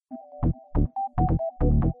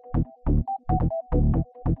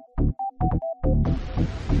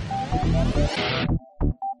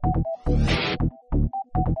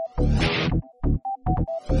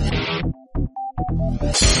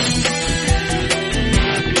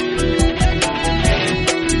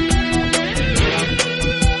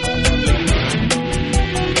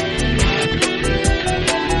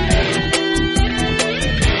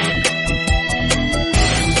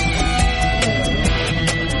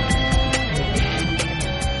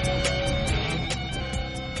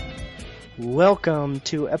Welcome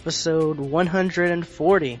to episode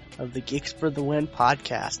 140 of the Geeks for the Win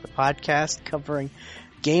podcast, the podcast covering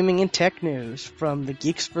gaming and tech news from the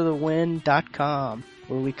GeeksFTW.com,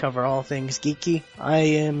 where we cover all things geeky. I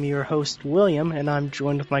am your host, William, and I'm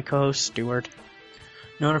joined with my co-host, Stuart.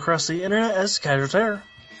 Known across the internet as Casual Terror.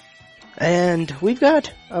 And we've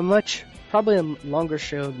got probably a longer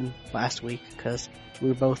show than last week, because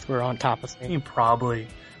we both were on top of things. Probably.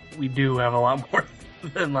 We do have a lot more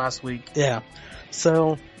than last week. Yeah.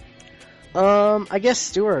 So, I guess,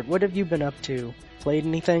 Stuart, what have you been up to? Played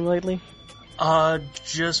anything lately?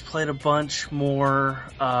 Just played a bunch more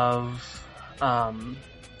of,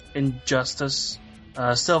 Injustice.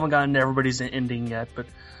 Still haven't gotten to everybody's ending yet, but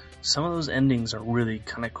some of those endings are really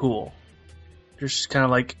kind of cool. Just kind of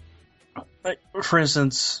like, for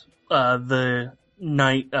instance, the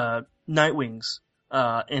Nightwing's,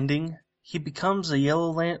 ending. He becomes a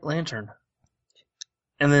Yellow Lantern.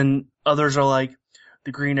 And then others are like,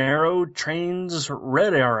 the Green Arrow trains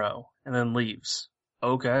Red Arrow and then leaves.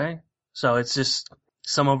 Okay. So it's just,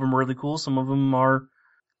 some of them are really cool, some of them are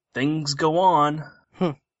things go on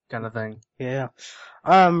kind of thing. Yeah.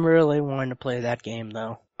 I'm really wanting to play that game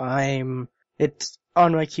though. It's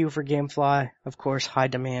on my queue for GameFly, of course, high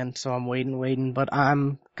demand, so I'm waiting, but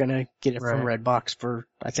I'm gonna get it from Redbox for,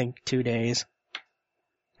 I think, 2 days.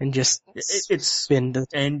 And just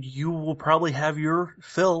and you will probably have your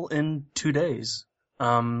fill in 2 days.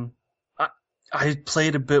 I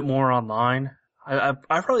played a bit more online. I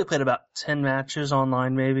probably played about 10 matches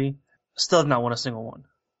online, maybe. Still have not won a single one.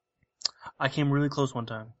 I came really close one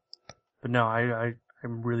time. But no, I'm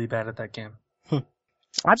really bad at that game.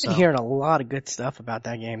 I've been hearing a lot of good stuff about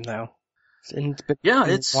that game, though. And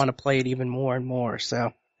I want to play it even more and more,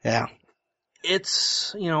 so, yeah.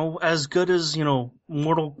 It's, as good as,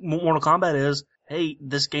 Mortal Kombat is, hey,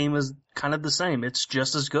 this game is kind of the same. It's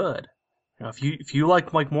just as good. If you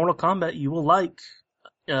like Mortal Kombat, you will like,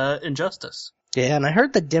 Injustice. Yeah, and I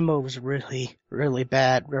heard the demo was really, really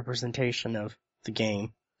bad representation of the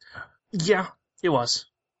game. Yeah, it was.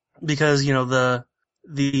 Because, like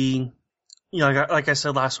I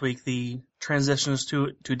said last week, the transitions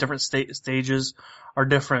to different stages are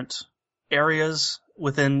different areas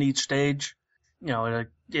within each stage.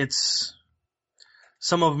 It's,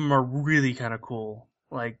 some of them are really kind of cool.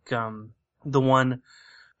 Like, the one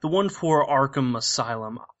for Arkham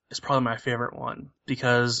Asylum is probably my favorite one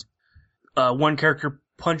because, one character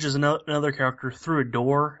punches another character through a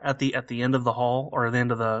door at the end of the hall or the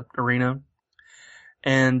end of the arena.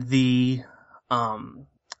 And the,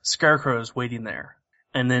 Scarecrow is waiting there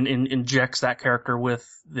and then injects that character with,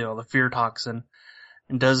 the fear toxin.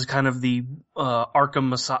 And does kind of the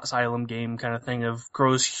Arkham Asylum game kind of thing of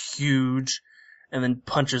grows huge and then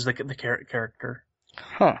punches the character.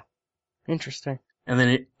 Huh. Interesting. And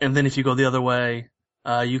then if you go the other way,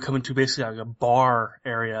 you come into basically like a bar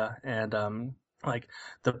area and like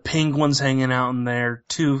the Penguin's hanging out in there,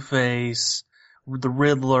 Two-Face, the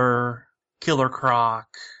Riddler, Killer Croc,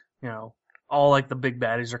 all like the big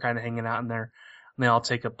baddies are kind of hanging out in there. And they all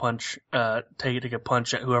take a punch at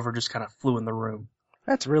whoever just kind of flew in the room.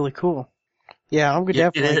 That's really cool. Yeah, I'm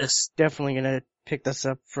definitely gonna pick this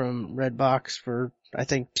up from Redbox for, I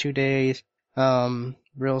think, 2 days,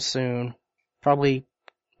 real soon. Probably,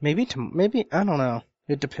 maybe, I don't know.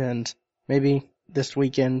 It depends. Maybe this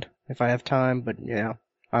weekend, if I have time, but yeah,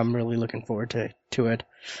 I'm really looking forward to it.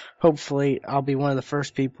 Hopefully, I'll be one of the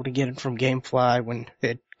first people to get it from GameFly when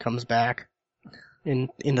it comes back in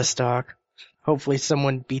the stock. Hopefully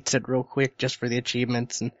someone beats it real quick just for the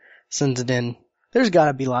achievements and sends it in. There's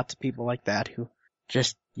gotta be lots of people like that who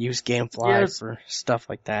just use GameFly for stuff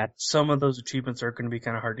like that. Some of those achievements are going to be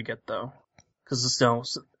kind of hard to get though. Cause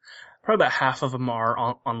probably about half of them are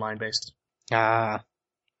online based. Well,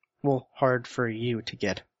 hard for you to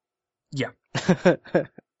get. Yeah.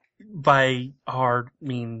 By hard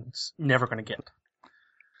means never going to get.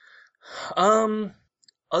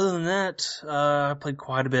 Other than that, I played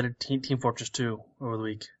quite a bit of Team Fortress 2 over the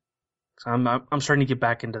week. So I'm starting to get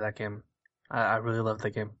back into that game. I really love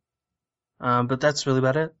that game. But that's really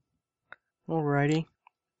about it. Alrighty.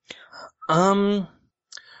 Well,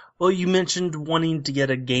 you mentioned wanting to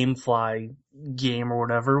get a GameFly game or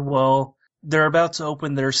whatever. Well, they're about to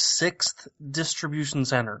open their 6th distribution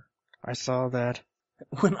center. I saw that.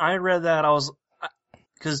 When I read that,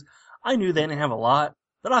 because I knew they didn't have a lot,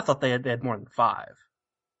 but I thought they had more than 5.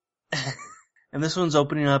 And this one's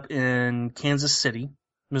opening up in Kansas City,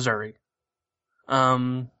 Missouri.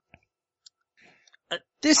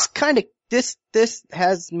 This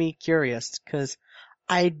has me curious, because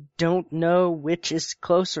I don't know which is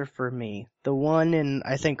closer for me. The one in,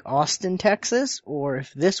 I think, Austin, Texas, or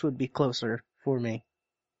if this would be closer for me.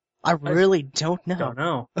 I really don't know. Don't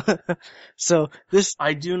know. So this...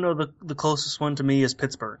 I do know the closest one to me is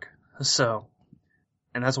Pittsburgh. So,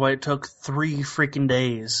 and that's why it took 3 freaking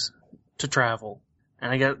days to travel.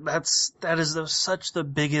 And I get, that is such the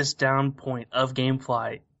biggest down point of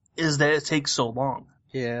GameFly, is that it takes so long.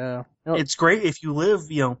 Yeah. It's great if you live,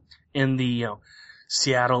 in the,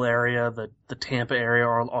 Seattle area, the Tampa area,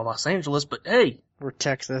 or Los Angeles, but hey. Or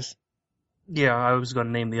Texas. Yeah, I was going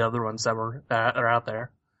to name the other ones that are out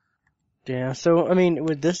there. Yeah, so, I mean,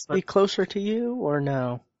 would this be closer to you, or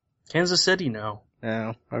no? Kansas City, no.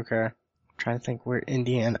 No, okay. I'm trying to think where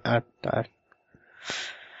Indiana...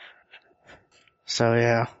 So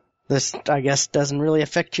yeah, this, I guess, doesn't really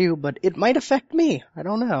affect you, but it might affect me. I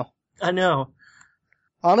don't know. I know.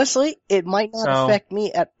 Honestly, it might not affect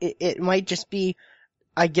me. It might just be,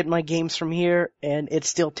 I get my games from here, and it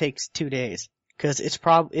still takes 2 days. Cause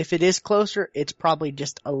if it is closer, it's probably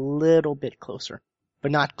just a little bit closer.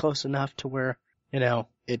 But not close enough to where,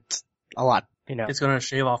 it's a lot, It's gonna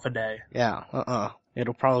shave off a day. Yeah,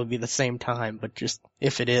 It'll probably be the same time, but just,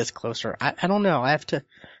 if it is closer. I don't know, I have to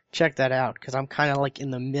check that out, cause I'm kinda like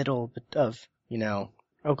in the middle of,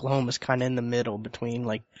 Oklahoma's kinda in the middle between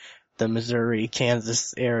like the Missouri,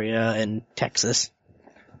 Kansas area and Texas.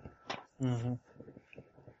 Mm-hmm.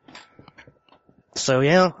 So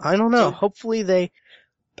yeah, I don't know. Hopefully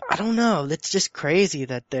I don't know. It's just crazy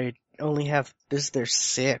that they only have this their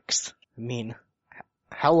 6th. I mean,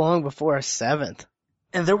 how long before a 7th?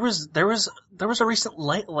 And there was a recent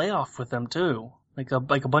layoff with them too. Like a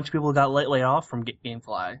bunch of people got laid off from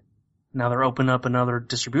GameFly. Now they're opening up another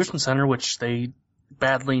distribution center, which they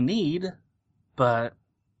badly need, but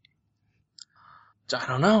I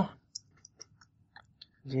don't know.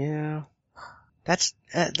 Yeah. That's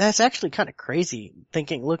actually kind of crazy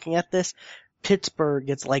looking at this. Pittsburgh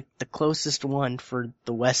is like the closest one for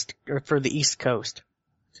the west, or for the East Coast.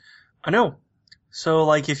 I know. So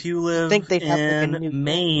like if you live in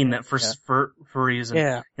Maine for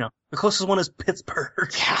reason, the closest one is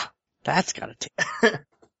Pittsburgh. Yeah. That's gotta take.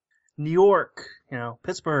 New York,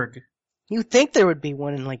 Pittsburgh. You'd think there would be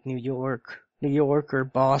one in like New York or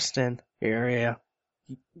Boston area.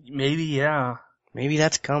 Maybe, yeah. Maybe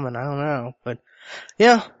that's coming, I don't know. But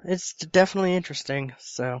yeah, it's definitely interesting,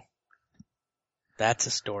 so that's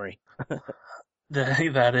a story.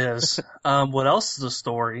 That is. What else is a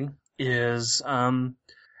story is, some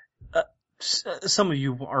of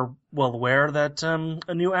you are well aware that,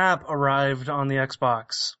 a new app arrived on the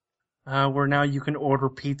Xbox, where now you can order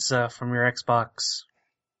pizza from your Xbox.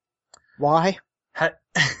 Why?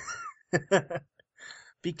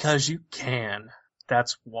 Because you can.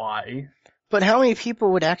 That's why. But how many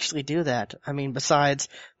people would actually do that? I mean, besides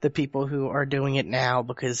the people who are doing it now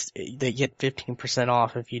because they get 15%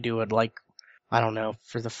 off if you do it like, I don't know,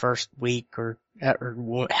 for the first week or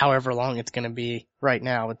however long it's going to be. Right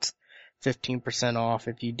now it's 15% off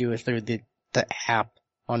if you do it through the app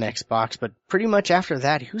on Xbox. But pretty much after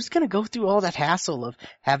that, who's going to go through all that hassle of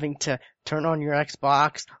having to turn on your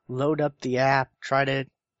Xbox, load up the app, try to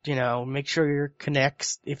make sure your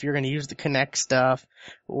Kinect, if you're going to use the Kinect stuff,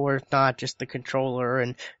 or if not, just the controller,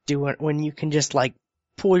 and do it when you can just like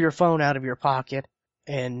pull your phone out of your pocket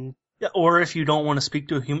and... Yeah, or if you don't want to speak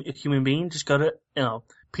to a human being, just go to,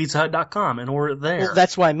 pizzahut.com and order it there. Well,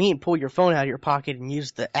 that's what I mean, pull your phone out of your pocket and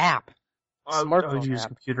use the app. I would use a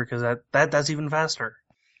computer because that's even faster.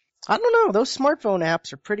 I don't know, those smartphone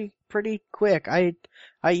apps are pretty quick. I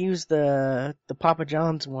use the Papa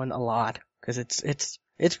John's one a lot, because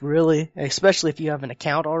it's really, especially if you have an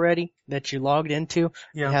account already that you logged into,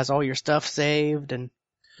 It has all your stuff saved, and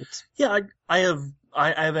it's... Yeah, I have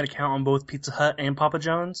an account on both Pizza Hut and Papa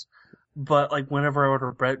John's, but like whenever I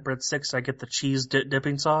order breadsticks, I get the cheese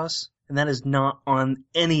dipping sauce, and that is not on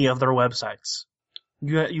any of their websites.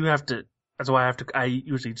 You have to, that's why I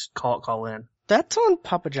usually just call in. That's on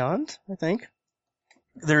Papa John's, I think.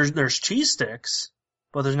 There's cheese sticks,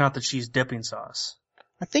 but there's not the cheese dipping sauce.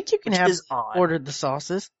 I think you can have ordered the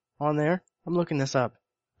sauces on there. I'm looking this up.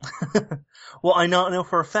 Well, I know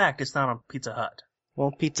for a fact it's not on Pizza Hut.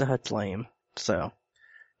 Well, Pizza Hut's lame, so.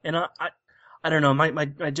 And I don't know,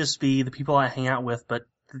 might just be the people I hang out with, but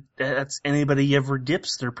that's anybody ever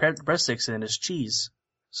dips their breadsticks in is cheese.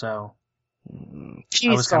 So.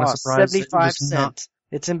 Cheese sauce, 75 cents.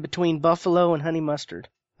 It's in between buffalo and honey mustard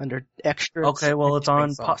under extra. Okay, well, it's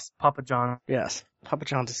on Papa John. Yes. Papa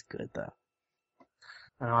John's is good though.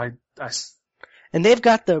 And they've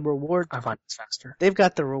got the reward. I find it's faster. They've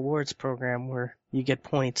got the rewards program where you get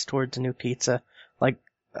points towards a new pizza. Like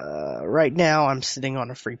Right now I'm sitting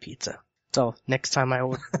on a free pizza. So next time I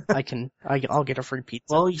order, I'll get a free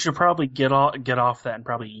pizza. Well, you should probably get off that and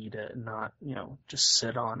probably eat it and not, just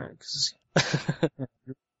sit on it. 'Cause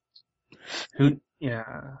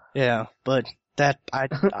Yeah, but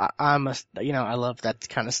I'm I love that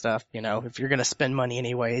kind of stuff. If you're gonna spend money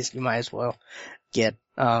anyways, you might as well get,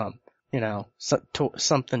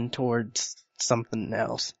 something towards something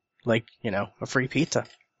else. Like, a free pizza.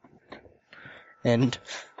 And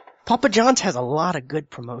Papa John's has a lot of good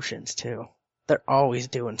promotions too. They're always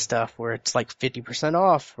doing stuff where it's like 50%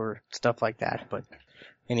 off or stuff like that. But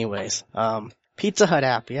anyways, Pizza Hut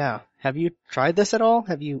app, yeah. Have you tried this at all?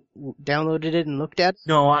 Have you downloaded it and looked at it?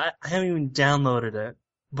 No, I haven't even downloaded it.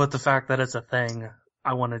 But the fact that it's a thing,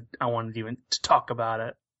 I wanted even to talk about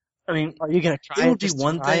it. I mean, are you gonna try it? It would be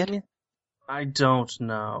one thing. I don't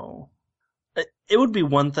know. It would be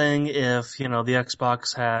one thing if, the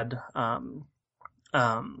Xbox had,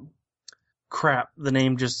 crap, the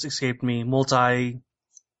name just escaped me, where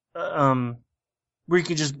you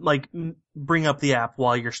could just, bring up the app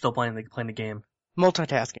while you're still playing the game.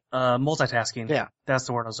 Multitasking. Multitasking. Yeah. That's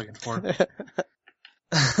the word I was looking for.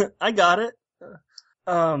 I got it.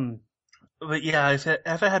 But yeah, if it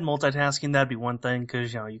had multitasking, that'd be one thing,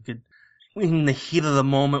 cause, you could, in the heat of the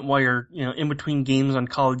moment while you're, in between games on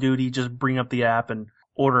Call of Duty, just bring up the app and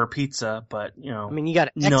order a pizza, but, I mean, you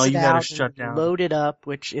gotta exit out, shut down. Load it up,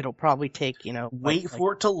 which it'll probably take, wait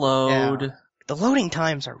for it to load. Yeah. The loading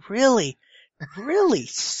times are really, really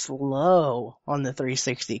slow on the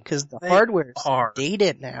 360, cause the hardware is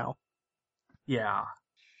dated now. Yeah.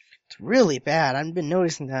 It's really bad. I've been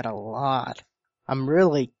noticing that a lot.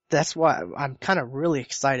 That's why I'm kind of really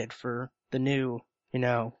excited for the new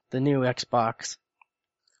Xbox.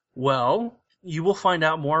 Well, you will find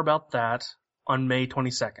out more about that on May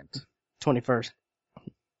 22nd. 21st.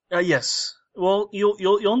 Yes. Well,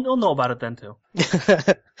 you'll know about it then too.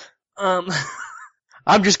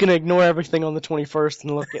 I'm just gonna ignore everything on the 21st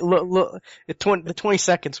and look the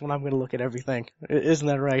 22nd is when I'm gonna look at everything. Isn't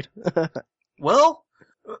that right? Well,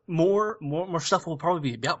 more stuff will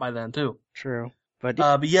probably be out by then too. True.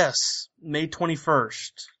 But yes, May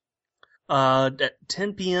 21st. At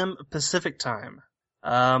 10 p.m. Pacific time.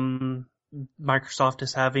 Microsoft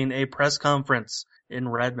is having a press conference in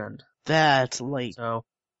Redmond. That's late. So,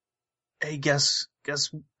 hey, guess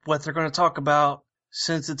what they're going to talk about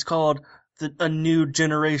since it's called a new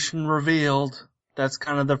generation revealed. That's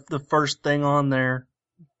kind of the first thing on there.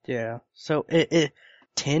 Yeah. So it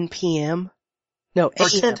 10 p.m. No, or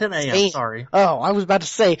 10 a.m. Sorry. Oh, I was about to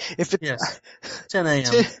say if it's 10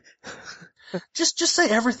 a.m. Just say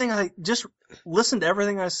everything just listen to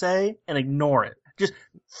everything I say and ignore it. Just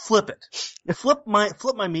flip it. Flip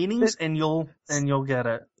my meanings and you'll get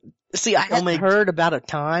it. See, I hadn't heard about a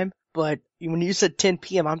time, but when you said 10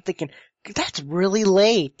 p.m., I'm thinking, that's really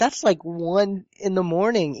late. That's like 1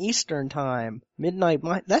 a.m. Eastern time. Midnight.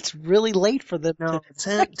 That's really late for them. No,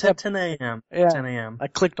 10 a.m. Yeah. 10 a.m. I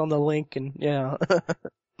clicked on the link and yeah.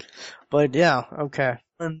 But yeah, okay.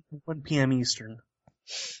 1 p.m. Eastern.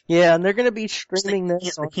 Yeah, and they're going to be streaming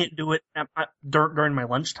this. I can't do it during my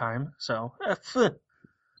lunchtime, so.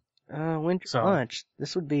 When's lunch?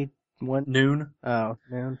 This would be noon. Oh,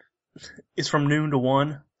 noon. It's from noon to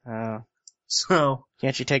 1. Oh. So.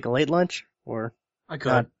 Can't you take a late lunch? Or I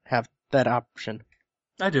could not have that option?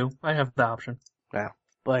 I do. I have the option. Yeah.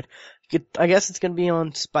 But I guess it's going to be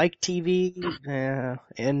on Spike TV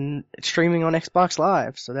and streaming on Xbox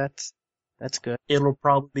Live, so that's good. It'll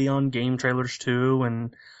probably be on Game Trailers too,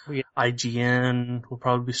 and IGN will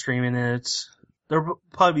probably be streaming it. There'll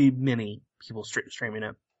probably be many people streaming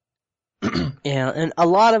it. Yeah, and a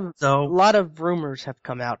lot of rumors have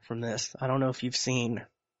come out from this. I don't know if you've seen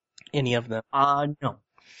any of them. No.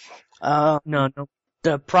 No.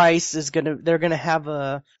 The price is they're gonna have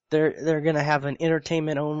an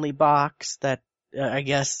entertainment only box that I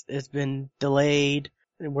guess has been delayed,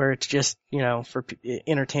 where it's just for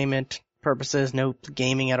entertainment purposes, no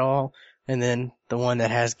gaming at all, and then the one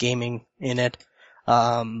that has gaming in it.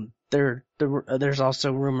 There's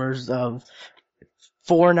also rumors of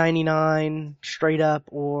 $4.99 straight up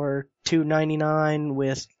or $2.99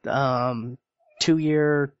 with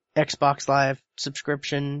 2-year Xbox Live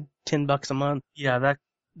subscription, $10 a month. Yeah, that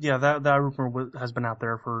rumor has been out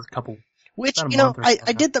there for a couple. Which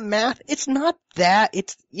I did the math. It's not that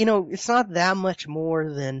much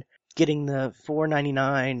more than getting the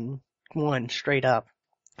 $4.99 one straight up.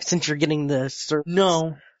 Since you're getting the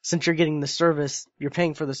service. Since you're getting the service, you're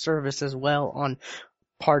paying for the service as well on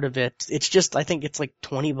part of it. It's just, I think it's like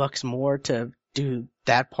 $20 more to do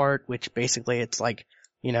that part, which basically it's like,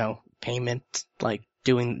 payment, like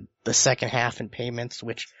doing the second half in payments,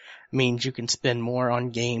 which means you can spend more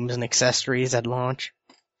on games and accessories at launch.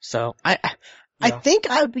 So I think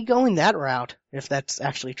I would be going that route if that's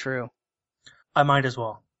actually true. I might as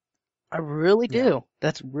well. I really do. Yeah.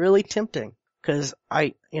 That's really tempting because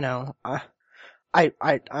I know I'm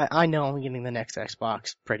getting the next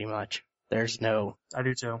Xbox pretty much. I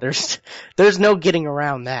do too. There's no getting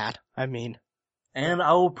around that. I mean, and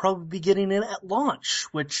I will probably be getting it at launch,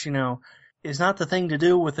 which, is not the thing to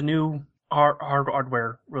do with a new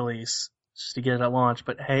hardware release, just to get it at launch,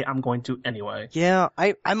 but hey, I'm going to anyway. Yeah,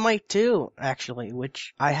 I might too, actually,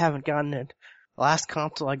 which I haven't gotten it. The last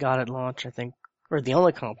console I got at launch, I think, or the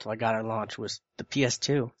only console I got at launch was the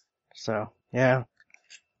PS2. So, yeah.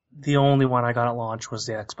 The only one I got at launch was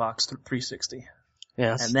the Xbox 360.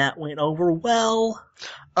 Yes. And that went over well.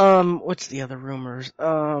 What's the other rumors?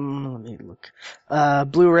 Let me look.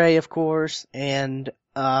 Blu-ray, of course, and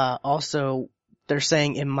also they're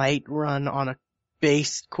saying it might run on a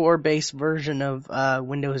core base version of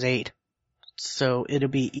Windows 8. So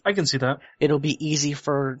I can see that. It'll be easy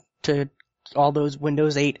to all those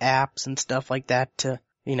Windows 8 apps and stuff like that to,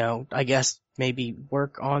 I guess maybe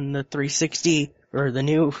work on the 360 or the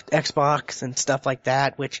new Xbox and stuff like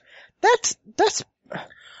that, which that's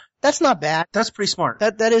not bad. That's pretty smart.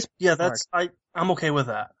 That is smart. I'm okay with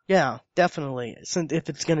that. Yeah, definitely. Since if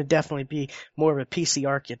it's gonna definitely be more of a PC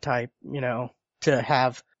archetype, to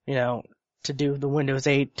have, to do the Windows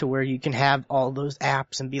 8 to where you can have all those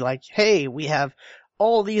apps and be like, hey, we have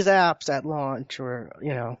all these apps at launch or,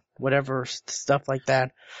 whatever stuff like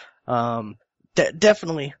that.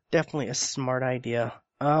 Definitely a smart idea.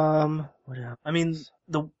 What else? I mean,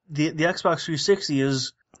 the Xbox 360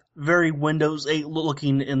 is very Windows 8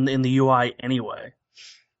 looking in the UI anyway.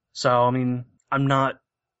 So, I mean,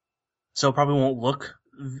 so it probably won't look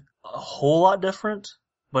a whole lot different,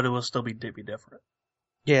 but it will still be different.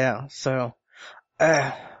 Yeah, so,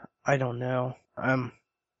 I don't know. I'm,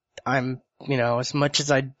 as much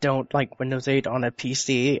as I don't like Windows 8 on a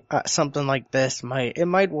PC, something like this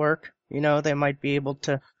might work. They might be able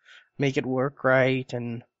to make it work right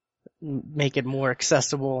and make it more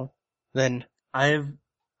accessible than. I've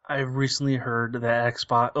recently heard that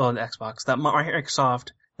that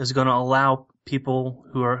Microsoft is going to allow people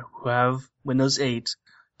who have Windows 8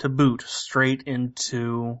 to boot straight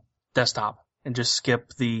into desktop and just skip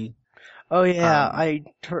the. Oh yeah, I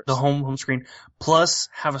heard the home screen plus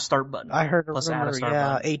have a start button. I heard a rumor,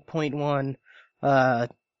 8.1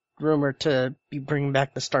 rumor to be bringing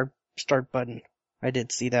back the start button. I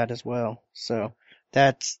did see that as well. So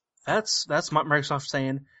that's Microsoft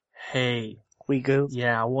saying, hey, we go.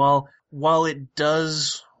 Yeah, while it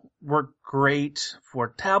does work great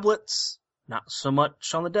for tablets, not so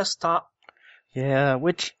much on the desktop. Yeah,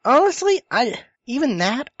 which honestly, I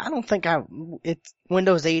don't think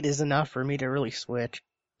Windows 8 is enough for me to really switch.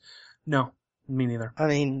 No, me neither. I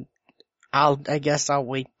mean, I guess I'll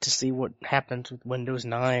wait to see what happens with Windows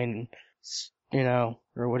 9, or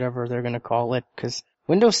whatever they're gonna call it, cause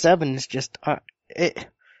Windows 7 is just, I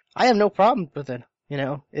have no problem with it.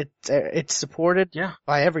 It's supported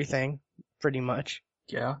by everything, pretty much.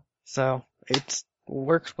 Yeah. So it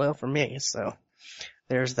works well for me. So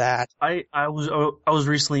there's that. I was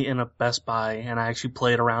recently in a Best Buy and I actually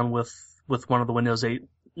played around with one of the Windows 8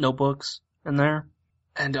 notebooks in there,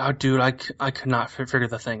 and dude, I could not figure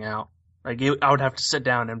the thing out. I would have to sit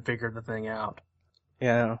down and figure the thing out.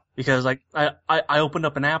 Yeah. Because I opened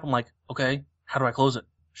up an app. I'm like, okay, how do I close it?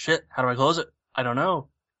 Shit, how do I close it? I don't know.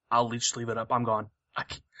 I'll just leave it up. I'm gone.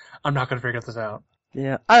 I'm not gonna figure this out.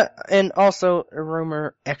 Yeah. And also a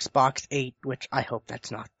rumor, Xbox 8, which I hope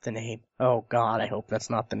that's not the name. Oh God, I hope that's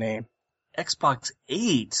not the name. Xbox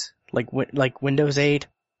 8? Like Windows 8?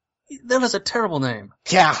 That is a terrible name.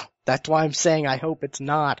 Yeah, that's why I'm saying I hope it's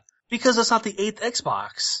not. Because it's not the 8th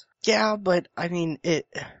Xbox. Yeah, but I mean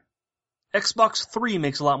Xbox 3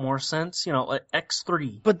 makes a lot more sense, like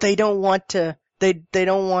X3. But they don't want to. They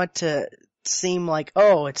don't want to seem like,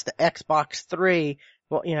 oh, it's the Xbox 3.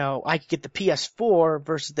 Well, I could get the PS4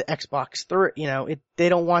 versus the Xbox 3. They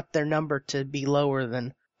don't want their number to be lower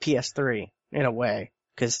than PS3 in a way,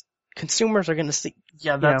 because consumers are going to see.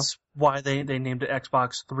 Yeah, that's why they named it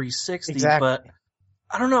Xbox 360. Exactly. But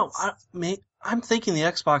I don't know. I'm thinking the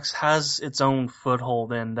Xbox has its own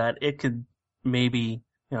foothold in that it could maybe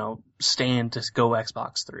stand to go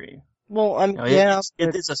Xbox 3. Well,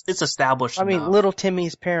 it's established. I mean, enough. little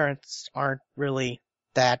Timmy's parents aren't really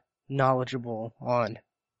that knowledgeable on,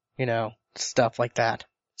 stuff like that.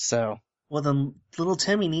 So. Well, then little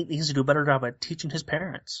Timmy needs to do a better job at teaching his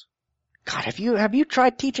parents. God, have you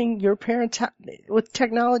tried teaching your parents with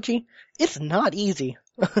technology? It's not easy.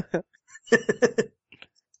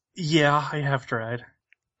 Yeah, I have tried.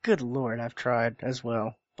 Good lord, I've tried as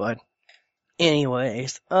well. But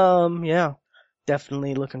anyways, yeah,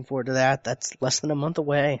 definitely looking forward to that. That's less than a month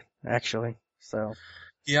away, actually. So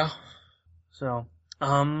Yeah. So,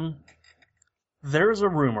 there's a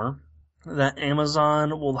rumor that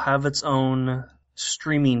Amazon will have its own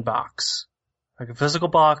streaming box. Like a physical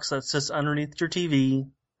box that sits underneath your TV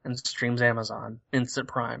and streams Amazon Instant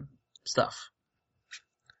Prime stuff.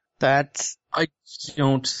 that's I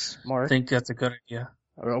don't smart. think that's a good idea.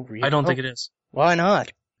 Oh, really? I don't think it is. Why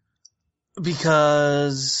not?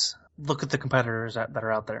 Because look at the competitors that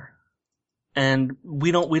are out there. And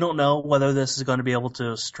we don't know whether this is going to be able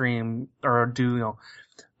to stream or do,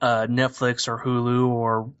 Netflix or Hulu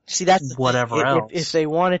or See, that's the whatever thing. else. If they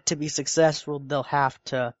want it to be successful, they'll have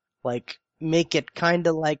to, like, make it kind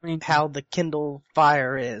of like how the Kindle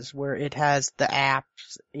Fire is, where it has the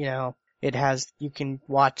apps, you can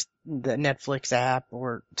watch the Netflix app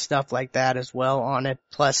or stuff like that as well on it,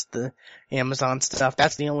 plus the Amazon stuff.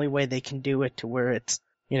 That's the only way they can do it to where it's,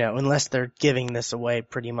 unless they're giving this away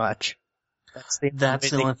pretty much. That's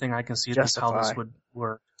the only thing I can see that's how this would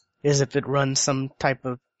work. Is if it runs some type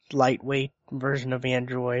of lightweight version of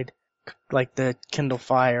Android, like the Kindle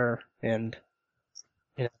Fire, and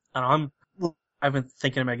And I've been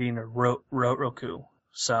thinking about getting a Roku.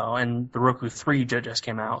 So, and the Roku 3 just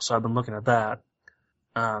came out, so I've been looking at that.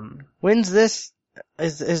 When's this?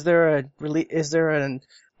 Is there a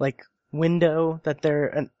window that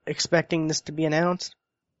they're expecting this to be announced?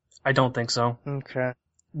 I don't think so. Okay.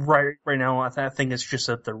 Right now, I think it's just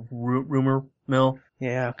at the rumor mill.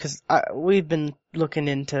 Yeah, 'cause we've been looking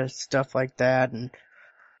into stuff like that, and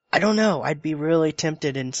I don't know. I'd be really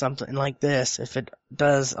tempted in something like this if it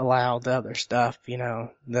does allow the other stuff,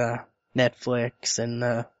 the Netflix and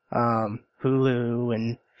the Hulu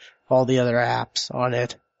and all the other apps on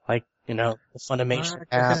it, like the Funimation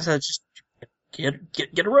app. I guess just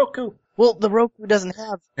get a Roku. Well, the Roku doesn't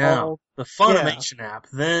have the Funimation app.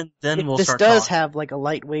 Then we'll start talking. This does have like a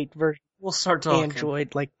lightweight version. We'll start talking.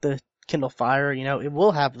 Android, like the Kindle Fire, it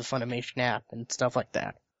will have the Funimation app and stuff like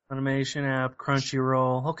that. Funimation app,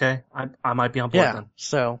 Crunchyroll. Okay, I might be on board then.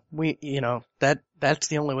 So that's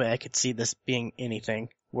the only way I could see this being anything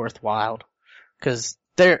worthwhile. Cause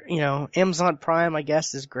Amazon Prime, I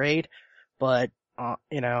guess, is great, but,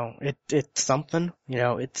 it's something,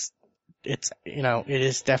 it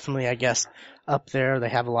is definitely, I guess, up there. They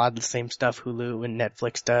have a lot of the same stuff Hulu and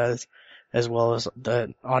Netflix does, as well as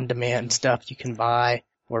the on-demand stuff you can buy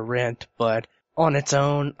or rent, but on its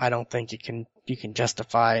own, I don't think you can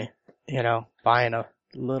justify, buying a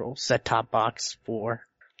little set-top box for.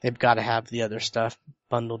 They've got to have the other stuff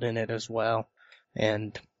bundled in it as well.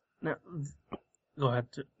 And now, go ahead.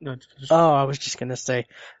 I was just gonna say,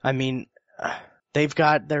 I mean,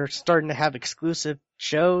 they're starting to have exclusive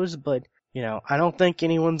shows, but I don't think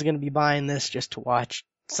anyone's gonna be buying this just to watch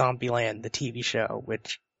Zombieland, the TV show,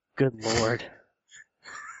 which, good lord.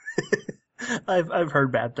 I've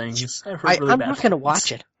heard bad things. I'm not gonna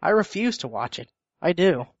watch it. I refuse to watch it. I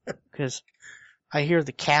do. Because I hear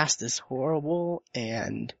the cast is horrible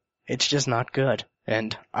and it's just not good.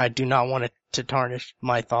 And I do not want it to tarnish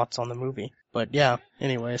my thoughts on the movie. But yeah,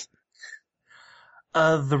 anyways.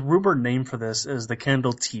 The rumored name for this is the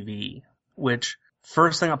Kindle TV, which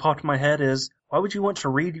first thing that popped in my head is, why would you want to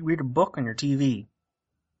read a book on your TV?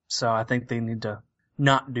 So I think they need to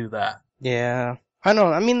not do that. Yeah. I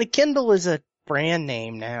don't know. I mean, the Kindle is a brand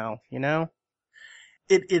name now,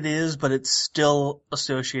 It is, but it's still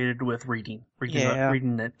associated with reading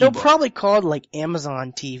it. They'll probably call it like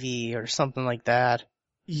Amazon TV or something like that.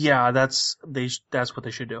 Yeah, that's what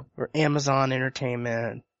they should do. Or Amazon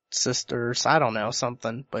Entertainment Sisters, I don't know,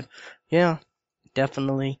 something. But yeah,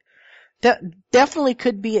 definitely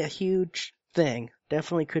could be a huge thing.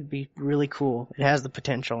 Definitely could be really cool. It has the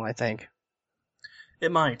potential, I think.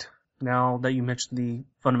 It might. Now that you mentioned the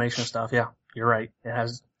Funimation stuff, yeah, you're right.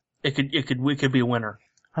 We could be a winner.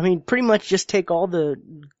 I mean, pretty much just take all the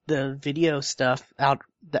video stuff out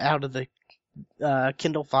of the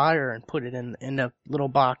Kindle Fire and put it in a little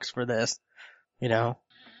box for this.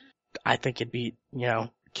 I think it'd be,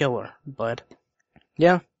 killer. But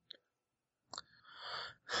yeah.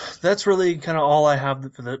 That's really kind of all I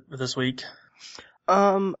have for this week.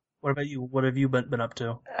 What about you? What have you been up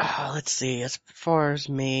to? Let's see. As far as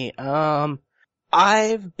me, I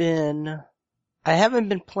haven't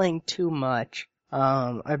been playing too much.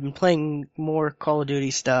 I've been playing more Call of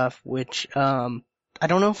Duty stuff, which, I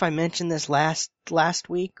don't know if I mentioned this last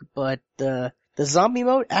week, but the zombie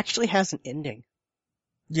mode actually has an ending.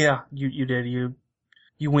 Yeah, you did. You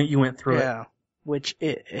went through it. Yeah, which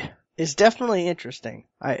it is definitely interesting.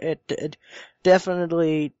 It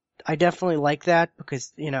definitely I definitely like that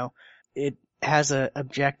because, it has a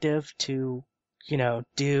objective to,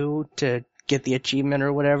 do to get the achievement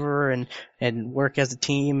or whatever and work as a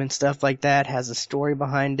team and stuff like that, has a story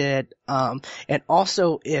behind it. And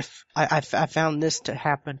also if I found this to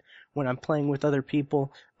happen when I'm playing with other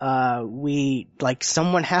people,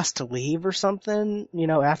 someone has to leave or something,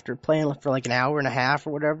 after playing for like an hour and a half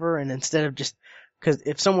or whatever, and instead of cause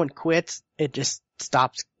if someone quits, it just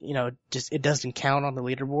stops, it doesn't count on the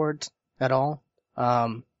leaderboards at all.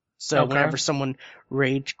 So whenever someone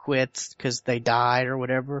rage quits cause they died or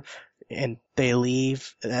whatever, and they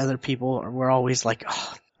leave, other people we're always like,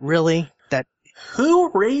 oh, really? Who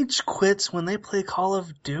rage quits when they play Call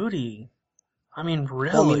of Duty? I mean,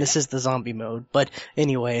 really? Well, this is the zombie mode, but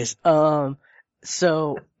anyways,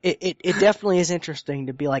 so it definitely is interesting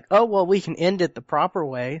to be like, oh, well, we can end it the proper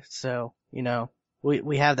way, so,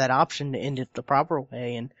 we have that option to end it the proper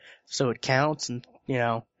way, and so it counts, and,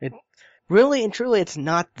 it really and truly, it's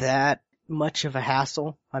not that much of a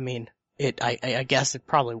hassle. I mean, I guess it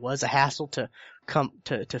probably was a hassle to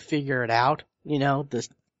figure it out,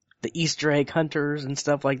 the Easter egg hunters and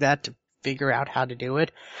stuff like that to figure out how to do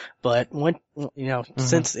it. But when,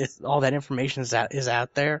 since all that information is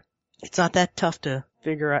out there, it's not that tough to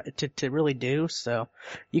figure out, to really do. So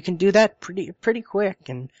you can do that pretty quick.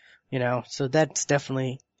 And, so that's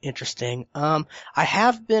definitely interesting. I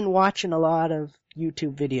have been watching a lot of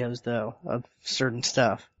YouTube videos though of certain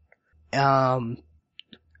stuff.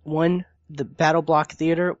 One, the Battle Block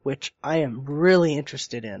Theater, which I am really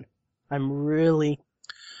interested in. I'm really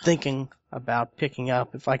thinking about picking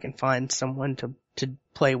up if I can find someone to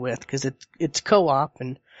play with, because it's co-op,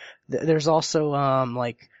 and there's also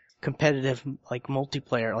competitive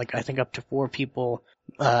multiplayer, I think up to 4 people,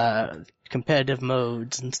 competitive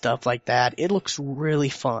modes and stuff like that. It looks really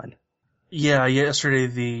fun. Yeah, yesterday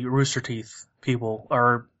the Rooster Teeth people,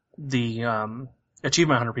 or the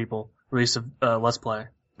Achievement Hunter people, released a Let's Play.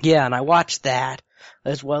 Yeah, and I watched that,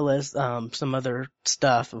 as well as some other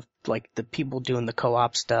stuff of the people doing the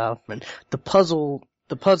co-op stuff, and the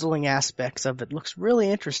puzzling aspects of it looks really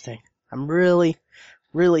interesting. I'm really,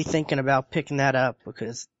 really thinking about picking that up,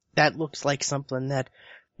 because that looks like something that,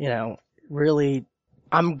 really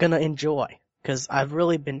I'm gonna enjoy. Because I've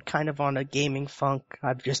really been kind of on a gaming funk.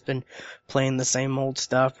 I've just been playing the same old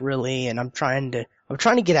stuff, really, and I'm trying to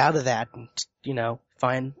get out of that and,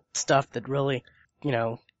 find stuff that really,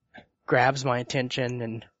 grabs my attention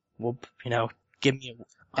and will, give me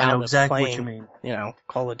I know exactly what you mean.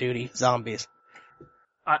 Call of Duty Zombies.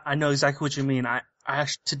 I know exactly what you mean. I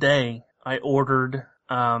actually today I ordered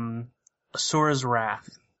Asura's Wrath,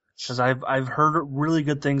 because I've heard really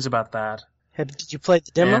good things about that. Did you play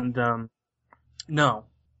the demo? And no,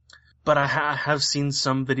 but I have seen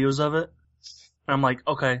some videos of it. And I'm like,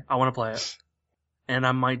 okay, I want to play it, and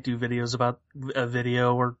I might do videos about a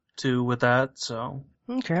video or two with that. So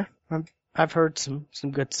okay, I've heard some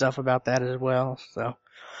good stuff about that as well. So,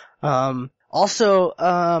 also,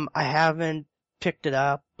 I haven't picked it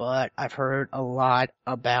up, but I've heard a lot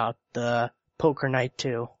about the Poker Night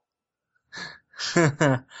 2.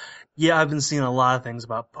 Yeah, I've been seeing a lot of things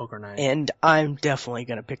about Poker Night, and I'm definitely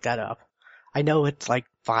gonna pick that up. I know it's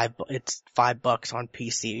it's $5 on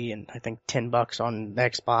PC and I think $10 on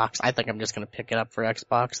Xbox. I think I'm just gonna pick it up for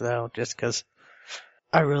Xbox though, just 'cause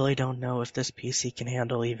I really don't know if this PC can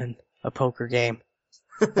handle even a poker game.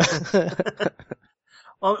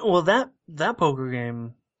 Well, that poker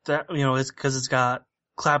game, it's 'cause it's got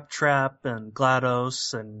Claptrap and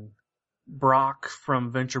GLaDOS and Brock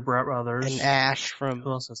from Venture Brothers. And Ash from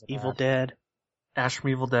Evil Dead. Ash from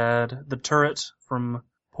Evil Dead. The Turret from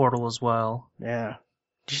Portal as well. Yeah.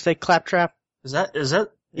 Did you say Claptrap? Is that? Yeah.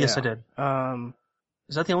 Yes, I did.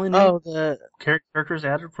 Is that the only new characters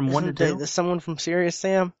added from 1 to 2? There's someone from Serious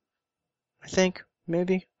Sam, I think,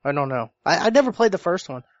 maybe. I don't know. I never played the first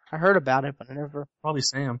one. I heard about it, but I never. Probably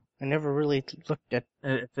Sam. I never really looked at.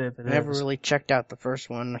 If it never really checked out the first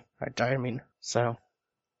one. So.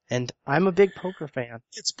 And I'm a big poker fan.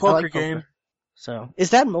 It's a poker game. Poker. So, is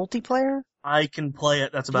that multiplayer? I can play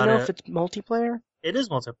it. That's about it. Do you know if it's multiplayer? It is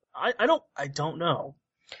multiplayer. I don't know.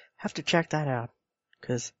 Have to check that out.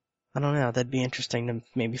 'Cause, I don't know, that'd be interesting to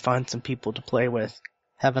maybe find some people to play with.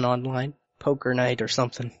 Have an online poker night or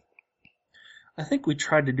something. I think we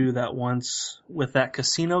tried to do that once with that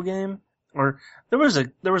casino game. Or, there was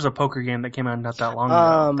a poker game that came out not that long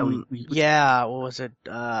ago. Yeah, what was it?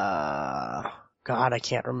 God, I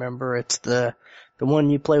can't remember. It's the one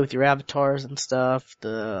you play with your avatars and stuff.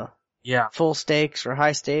 Full stakes or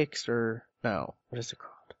high stakes or no? What is it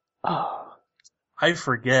called? Oh, I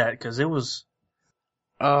forget because it was.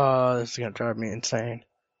 Oh, this is gonna drive me insane.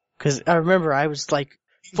 Because I remember I was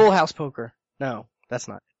Full House Poker. No, that's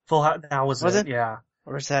not. That was it? Yeah.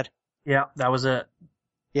 Or is that? Yeah, that was it.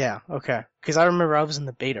 Yeah, okay. Because I remember I was in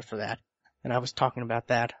the beta for that, and I was talking about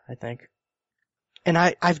that, I think. And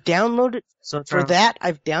I've downloaded,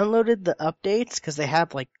 I've downloaded the updates, because they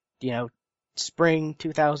have, like, spring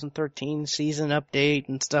 2013 season update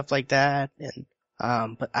and stuff like that, and,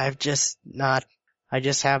 but I just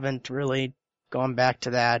haven't really gone back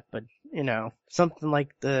to that, but, something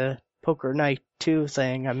like the Poker Night 2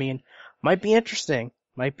 thing, I mean, might be interesting.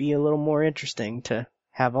 Might be a little more interesting to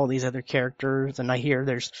have all these other characters, and I hear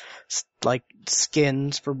there's, like,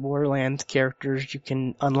 skins for Borderlands characters you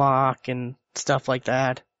can unlock and stuff like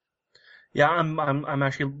that. Yeah, I'm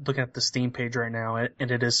actually looking at the Steam page right now,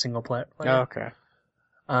 and it is single player. Oh, okay.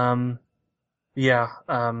 Yeah,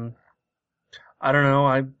 I don't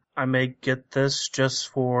know, I may get this just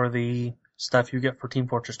for the stuff you get for Team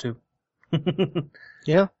Fortress 2.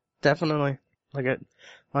 Yeah, definitely.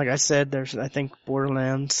 Like I said, there's, I think,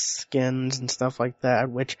 Borderlands skins and stuff like that,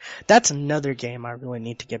 which, that's another game I really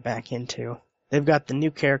need to get back into. They've got the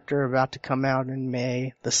new character about to come out in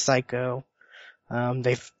May, the Psycho.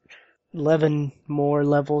 They've 11 more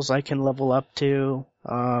levels I can level up to.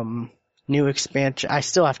 New expansion. I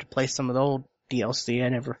still have to play some of the old DLC I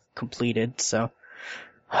never completed, so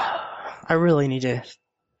I really need to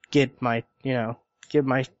get my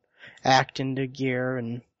act into gear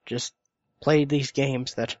and just play these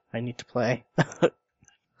games that I need to play.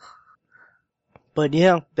 But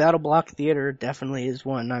yeah, Battle Block Theater definitely is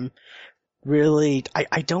one. I'm really,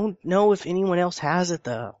 I don't know if anyone else has it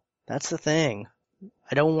though. That's the thing.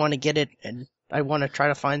 I don't want to get it, and I want to try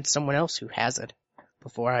to find someone else who has it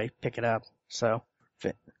before I pick it up. So,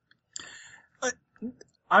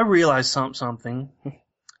 I realized something.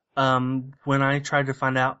 When I tried to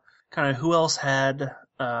find out kind of who else had,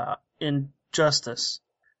 Injustice.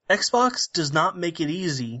 Xbox does not make it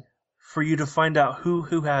easy for you to find out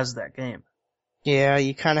who has that game. Yeah,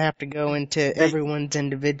 you kind of have to go into everyone's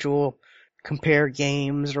individual compare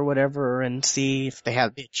games or whatever and see if they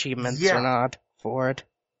have the achievements or not for it.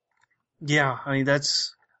 Yeah, I mean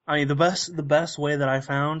the best way that I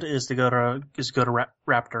found is to go to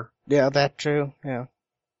Raptor. Yeah, that's true. Yeah.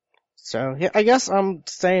 So yeah, I guess I'm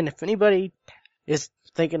saying if anybody is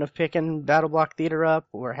thinking of picking Battle Block Theater up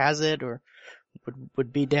or has it or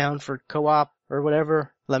would be down for co-op or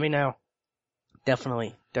whatever, let me know.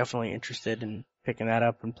 Definitely interested in picking that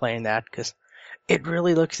up and playing that because it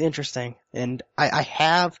really looks interesting. And I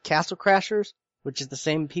have Castle Crashers, which is the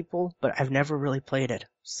same people, but I've never really played it.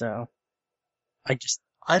 So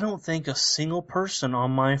I don't think a single person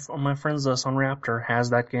on my friends list on Raptor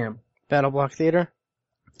has that game. Battle Block Theater?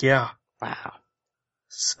 Yeah. Wow.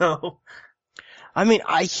 So, I mean,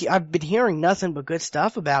 I've been hearing nothing but good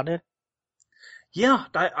stuff about it. Yeah,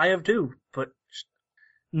 I have too, but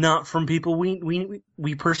not from people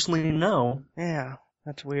we personally know. Yeah,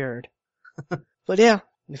 that's weird. But yeah,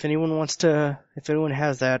 if anyone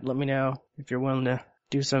has that, let me know if you're willing to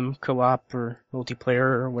do some co-op or multiplayer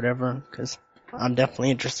or whatever, because I'm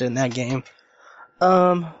definitely interested in that game.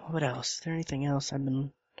 What else? Is there anything else I've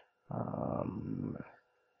been,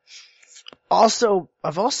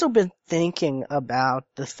 I've also been thinking about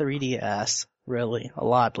the 3DS really a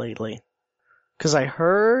lot lately. Cause I've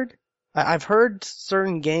heard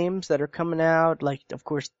certain games that are coming out, like, of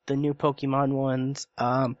course, the new Pokemon ones.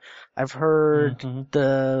 I've heard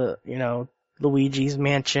the, Luigi's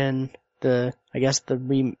Mansion, I've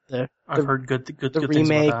heard good the things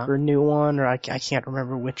remake about that. or new one, or I can't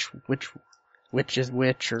remember which is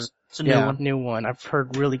which, or it's a new one. New one. I've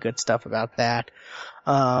heard really good stuff about that.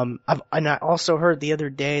 And I also heard the other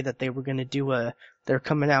day that they were going to they're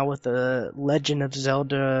coming out with a Legend of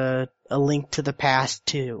Zelda, A Link to the Past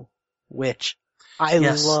 2, which I love.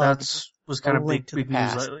 Yes, that was kind of big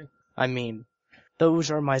news lately. I mean,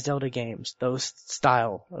 those are my Zelda games, those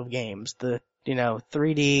style of games, the,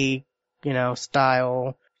 3D,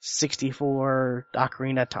 style, 64,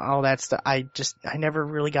 Ocarina, all that stuff. I never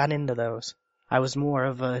really got into those. I was more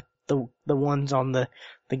of the ones on the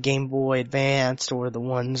Game Boy Advanced or the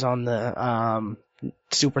ones on the,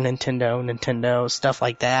 Super Nintendo, stuff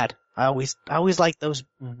like that. I always liked those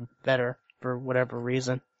better for whatever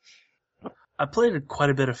reason. I played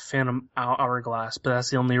quite a bit of Phantom Hourglass, but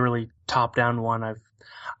that's the only really top-down one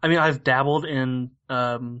I've dabbled in,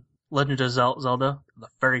 Legend of Zelda, the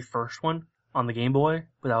very first one on the Game Boy,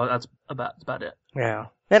 but that's about it. Yeah.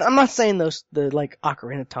 And I'm not saying the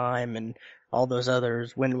Ocarina of Time and all those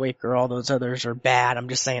others, Wind Waker, all those others are bad. I'm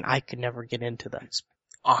just saying I could never get into that.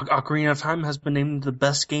 Ocarina of Time has been named the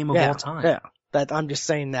best game of all time. Yeah. I'm just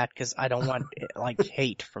saying that because I don't want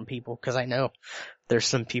hate from people, because I know there's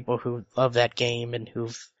some people who love that game and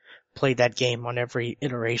who've played that game on every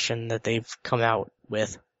iteration that they've come out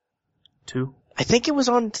with. 2? I think it was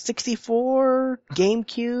on 64,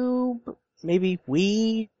 GameCube, maybe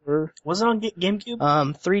Wii, or... Was it on GameCube?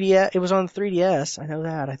 3DS, it was on 3DS, I know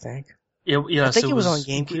that, I think. Yeah, I think it was on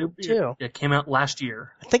GameCube, too. It came out last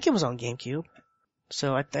year. I think it was on GameCube.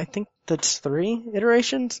 So I think that's 3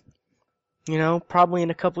 iterations. You know, probably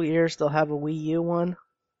in a couple of years they'll have a Wii U one.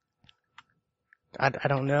 I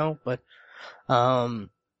don't know, but,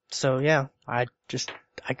 so yeah, I just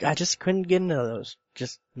couldn't get into those.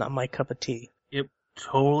 Just not my cup of tea. It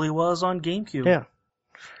totally was on GameCube. Yeah.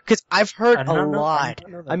 Cause I've heard a lot. I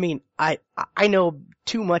didn't know that. I mean, I know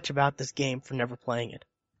too much about this game for never playing it.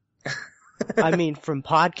 I mean, from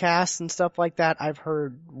podcasts and stuff like that, I've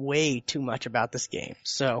heard way too much about this game.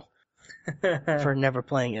 So, for never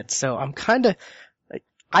playing it. So I'm kinda, like,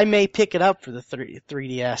 I may pick it up for the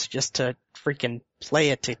 3DS just to freaking play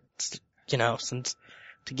it to, you know,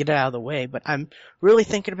 to get it out of the way. But I'm really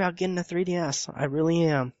thinking about getting a 3DS. I really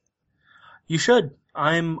am. You should.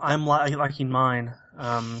 I'm liking mine.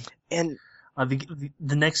 And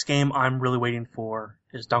the next game I'm really waiting for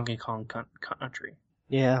is Donkey Kong Country.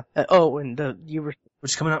 Yeah. Which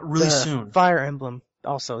is coming out really soon. Fire Emblem.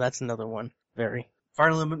 Also, that's another one. Very. Fire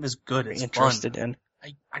Emblem is good. It's interested fun.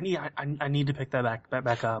 in. I need to pick that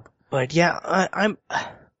back up. But yeah,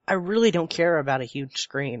 I really don't care about a huge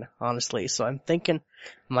screen, honestly. So I'm thinking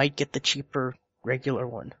I might get the cheaper regular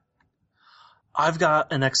one. I've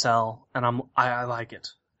got an XL and I like it.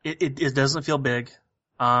 It doesn't feel big.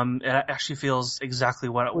 It actually feels exactly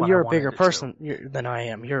what I wanted. You're a bigger person than I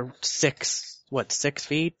am. You're 6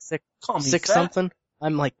 feet? Six something?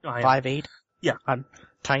 I'm like 5'8". Yeah. I'm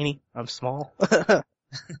tiny. I'm small.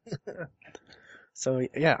 So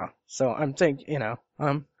yeah. So I'm thinking, you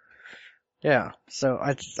know, yeah. So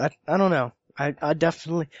I don't know. I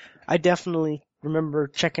definitely remember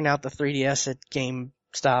checking out the 3DS at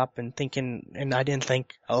GameStop and thinking, and I didn't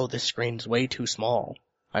think, oh, this screen's way too small.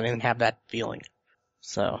 I didn't have that feeling.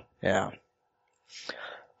 So, yeah.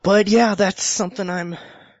 But yeah, that's something I'm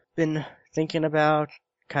been thinking about,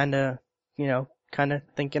 kinda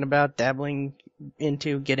thinking about dabbling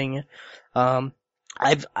into getting.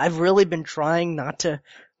 I've really been trying not to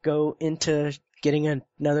go into getting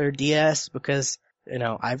another DS because, you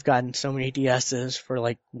know, I've gotten so many DSs for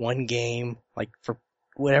like one game, like for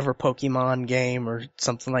whatever Pokemon game or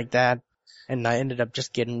something like that. And I ended up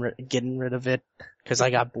just getting rid of it because I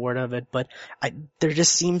got bored of it. But there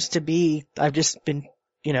just seems to be, I've just been,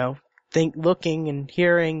 you know, looking and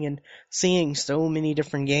hearing and seeing so many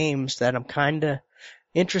different games that I'm kind of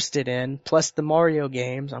interested in. Plus the Mario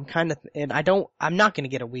games, I'm not going to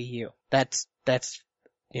get a Wii U. That's,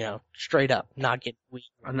 you know, straight up not get Wii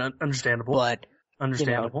U. Understandable. But,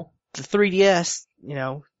 understandable. You know, the 3DS, you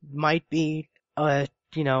know, might be a,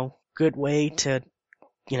 you know, good way to,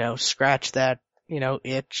 you know, scratch that, you know,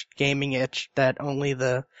 gaming itch that only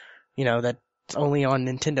that's only on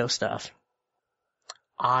Nintendo stuff.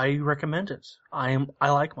 I recommend it. I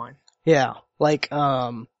like mine. Yeah, like,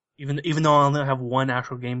 even though I only have one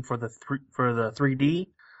actual game for the 3D,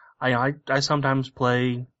 I sometimes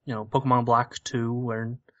play, you know, Pokemon Black 2,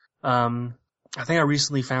 and, I think I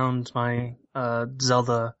recently found my,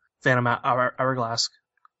 Zelda Phantom Hourglass,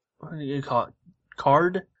 what do you call it?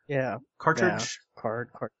 Card? Yeah. Cartridge? Yeah. Card,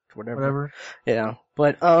 whatever. Yeah.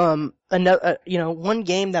 But, another, you know, one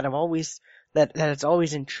game that that's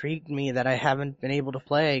always intrigued me that I haven't been able to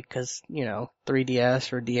play cause, you know,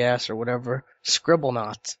 3DS or DS or whatever,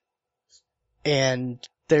 Scribblenauts. And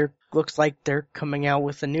looks like they're coming out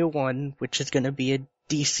with a new one, which is gonna be a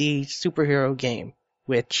DC superhero game,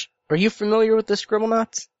 are you familiar with the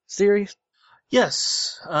Scribblenauts series?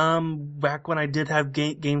 Yes. Back when I did have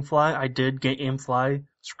GameFly, I did GameFly,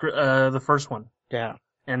 the first one. Yeah.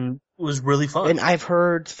 And it was really fun. And I've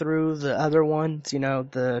heard through the other ones, you know,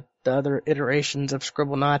 the other iterations of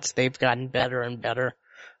Scribblenauts, they've gotten better and better.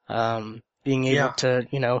 Being able to,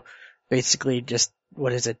 you know, basically just,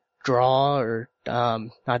 draw or,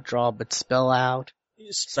 not draw, but spell out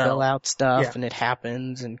stuff and it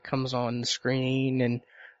happens and comes on the screen and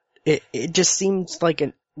it just seems like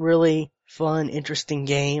a really fun, interesting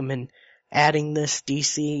game and adding this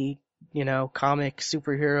DC, you know, comic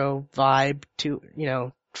superhero vibe to, you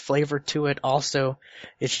know, flavor to it also.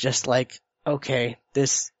 It's just like, okay,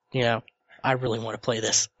 this, you know, I really want to play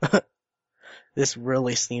this. This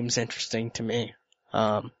really seems interesting to me.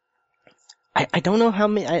 I don't know how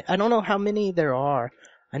many, I don't know how many there are.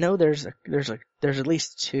 I know there's at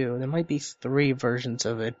least 2. There might be 3 versions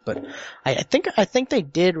of it, but I think they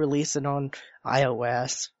did release it on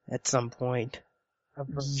iOS at some point.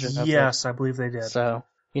 version of it. Yes, I believe they did. So,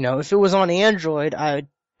 if it was on Android, I'd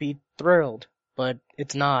be thrilled, but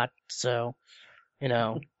it's not. So,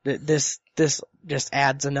 this just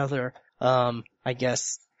adds another, I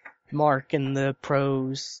guess, mark in the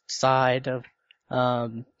pros side of,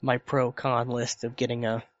 my pro-con list of getting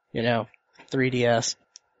a, 3DS.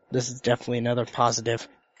 This is definitely another positive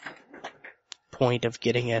point of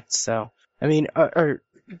getting it. So, I mean, are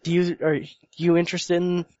you interested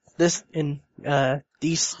in this, in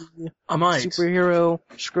DC I might. superhero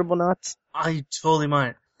Scribblenauts? I totally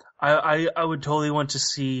might. I would totally want to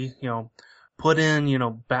see, put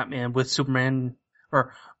in, Batman with Superman,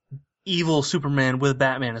 or evil Superman with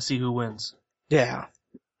Batman to see who wins. Yeah.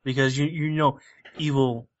 Because evil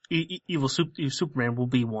Superman will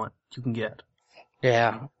be one you can get.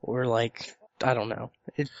 Yeah. Or like, I don't know.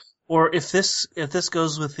 Or if this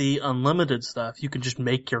goes with the unlimited stuff, you can just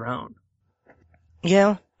make your own.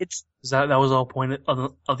 Yeah. That was all point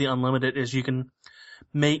of the unlimited, is you can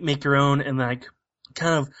make your own and like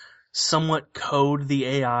kind of somewhat code the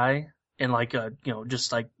AI and like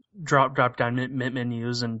just like drop down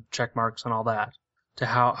menus and check marks and all that to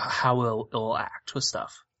how it'll act with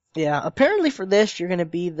stuff. Yeah. Apparently for this, you're gonna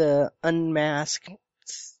be the unmasked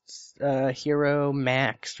hero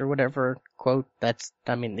Max or whatever quote.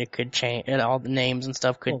 It could change, and all the names and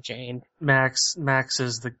stuff could change. Max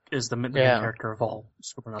is the main character of all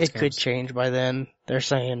Scribblenauts games. It could change by then, they're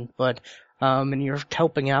saying, but and you're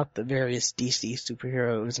helping out the various DC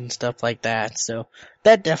superheroes and stuff like that, so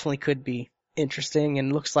that definitely could be interesting,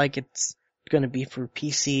 and looks like it's gonna be for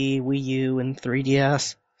PC, Wii U, and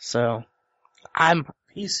 3DS, so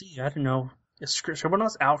PC, I don't know. Is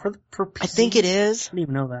Scribblenauts out for PC? I think it is. I didn't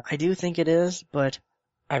even know that. I do think it is, but,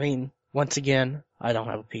 I mean, once again, I don't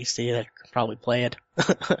have a PC that could probably play it.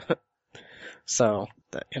 So,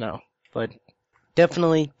 but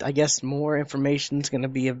definitely, I guess more information's gonna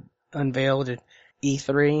be unveiled at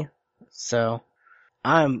E3, so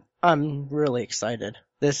I'm really excited.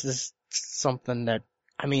 This is something that,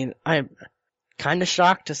 I'm kinda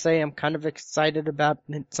shocked to say I'm kind of excited about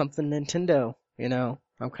something Nintendo, I'm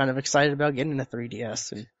kind of excited about getting a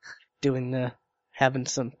 3DS and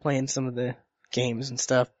playing some of the games and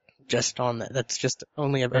stuff just on that. That's just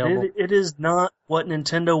only available. But it is not what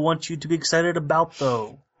Nintendo wants you to be excited about,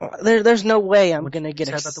 though. There's no way I'm gonna get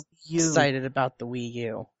excited about the Wii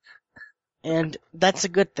U. And that's a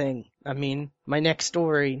good thing. My next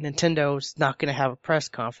story, Nintendo's not gonna have a press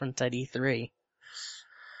conference at E3.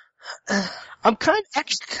 I'm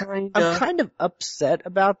kind of upset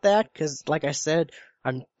about that, cause like I said,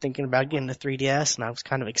 I'm thinking about getting the 3DS, and I was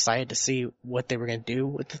kind of excited to see what they were gonna do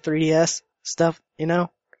with the 3DS stuff,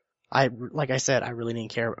 like I said, I really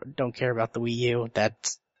don't care about the Wii U.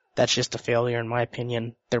 That's just a failure in my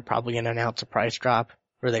opinion. They're probably gonna announce a price drop,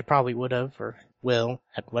 or they probably would have, or will,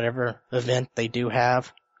 at whatever event they do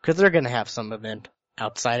have. Cause they're gonna have some event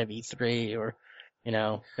outside of E3, or,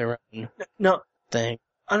 their own thing.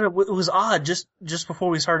 I don't know, it was odd, just before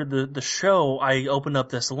we started the show, I opened up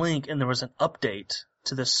this link and there was an update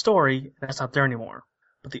to this story, that's not there anymore.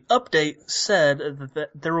 But the update said that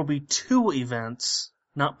there will be 2 events,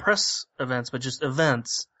 not press events, but just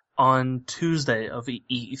events, on Tuesday of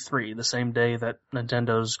E3, the same day that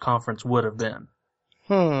Nintendo's conference would have been.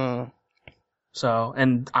 So,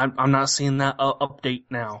 and I'm not seeing that update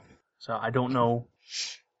now, so I don't know.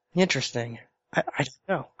 Interesting. I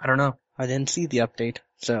don't know. I didn't see the update,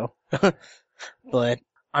 so, but.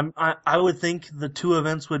 I would think the 2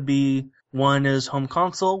 events would be, one is home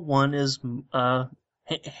console, one is,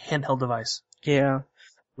 handheld device. Yeah.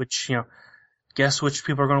 Which, guess which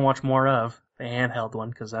people are going to watch more of? The handheld one,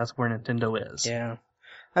 because that's where Nintendo is. Yeah.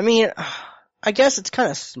 I guess it's kind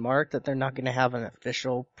of smart that they're not going to have an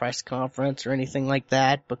official press conference or anything like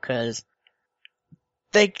that, because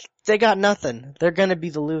they got nothing. They're going to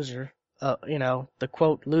be the loser. The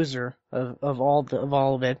quote loser of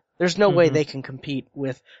all of it. There's no way they can compete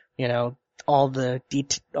with, all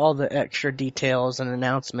the extra details and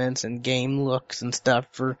announcements and game looks and stuff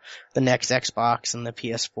for the next Xbox and the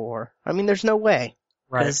PS4. There's no way.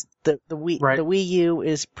 Right. Because the Wii U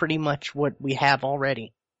is pretty much what we have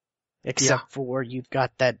already. Except for you've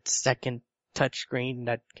got that second touchscreen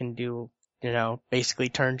that can do, basically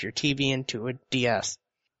turns your TV into a DS.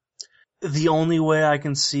 The only way I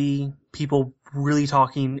can see people really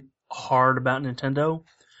talking hard about Nintendo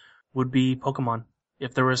would be Pokemon.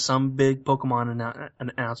 If there was some big Pokemon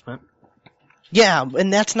announcement. Yeah,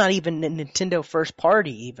 and that's not even Nintendo first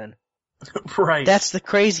party even. Right. That's the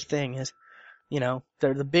crazy thing is,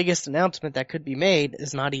 the biggest announcement that could be made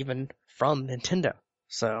is not even from Nintendo.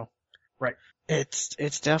 So. Right.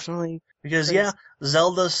 It's definitely. Because crazy.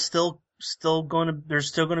 Zelda's still there's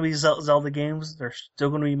still gonna be Zelda games. There's still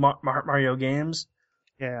gonna be Mario games.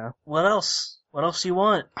 Yeah. What else? What else do you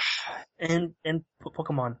want? And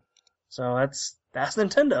Pokemon. So that's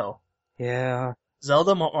Nintendo. Yeah.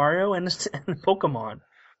 Zelda, Mario, and Pokemon.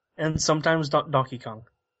 And sometimes Donkey Kong.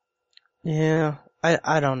 Yeah.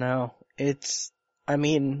 I don't know. I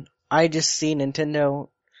just see Nintendo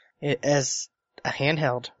as a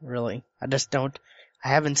handheld, really. I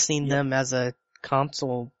haven't seen them as a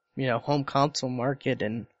console, home console market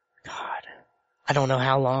in, God, I don't know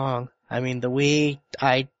how long. I mean, the Wii,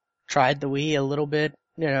 I tried the Wii a little bit,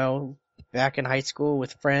 back in high school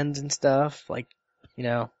with friends and stuff, like,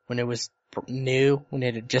 when it was new, when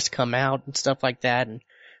it had just come out and stuff like that. And,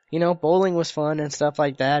 bowling was fun and stuff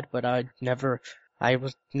like that, but I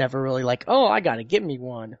was never really like, oh, I gotta get me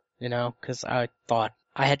one, cause I thought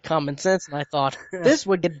I had common sense and I thought this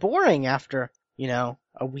would get boring after,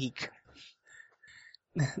 a week.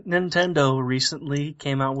 Nintendo recently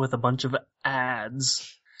came out with a bunch of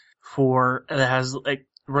ads where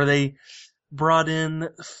they brought in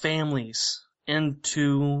families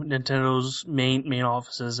into Nintendo's main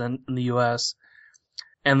offices in the US,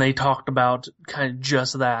 and they talked about kind of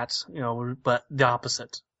just that, but the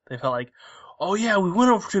opposite. They felt like, oh yeah, we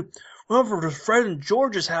went over to Fred and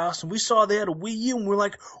George's house and we saw they had a Wii U and we're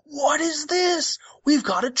like, what is this? We've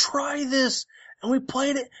got to try this. And we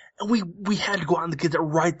played it and we had to go out and get it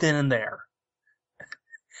right then and there.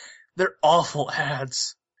 They're awful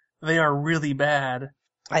ads. They are really bad.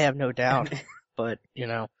 I have no doubt. But,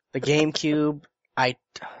 the GameCube, I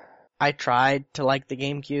tried to like the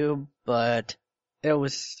GameCube, but it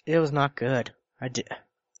was not good.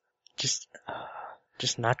 Just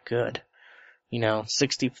not good.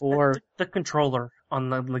 64. The controller on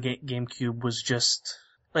the GameCube was just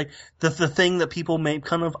like the thing that people made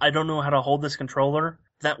fun of. I don't know how to hold this controller.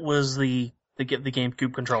 That was the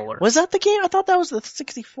GameCube controller. Was that the game? I thought that was the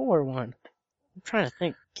 64 one. I'm trying to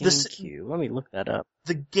think. GameCube. Let me look that up.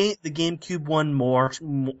 The GameCube one more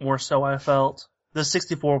so I felt. The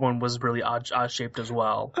 64 one was really odd shaped as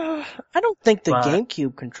well. I don't think the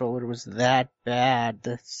GameCube controller was that bad.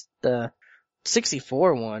 The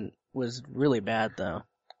 64 one was really bad though.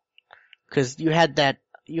 'Cause you had the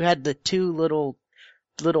two little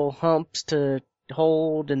humps to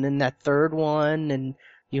hold and then that third one and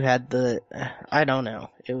you had I don't know.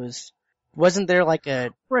 Wasn't there like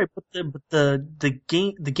a... Right, but the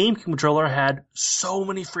GameCube controller had so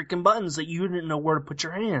many freaking buttons that you didn't know where to put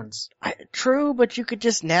your hands. True, but you could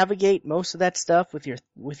just navigate most of that stuff with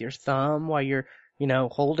your thumb while you're,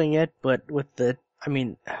 holding it, but with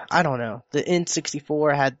I don't know. The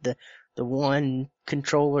N64 had the one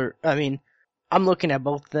controller, I'm looking at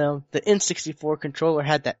both of them. The N64 controller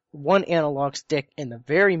had that one analog stick in the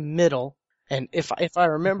very middle, and if I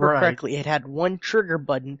remember correctly, it had one trigger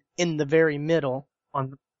button in the very middle.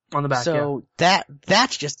 On the back, so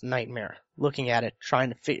that's just a nightmare, looking at it, trying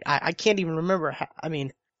to figure... I can't even remember how...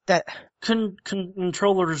 that...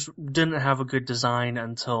 Controllers didn't have a good design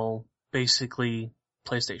until basically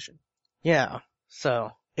PlayStation. Yeah,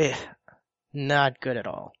 so... not good at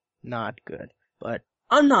all. Not good, but...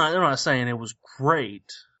 I'm not saying it was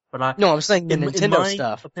great, but No, I'm saying the Nintendo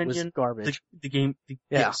stuff opinion, was garbage. The game...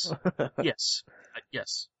 Yes. Yes.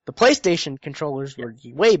 The PlayStation controllers were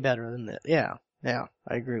way better than that. Yeah,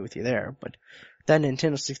 I agree with you there, but that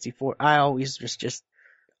Nintendo 64, I always just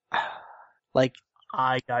like...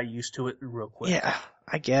 I got used to it real quick. Yeah,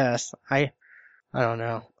 I guess. I don't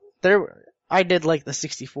know. I did like the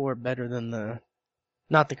 64 better than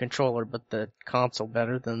not the controller, but the console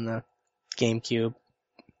better than the GameCube.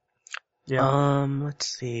 Yeah. Let's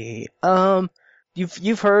see.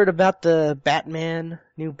 You've heard about the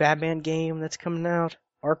new Batman game that's coming out?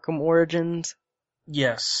 Arkham Origins?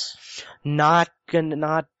 Yes. Not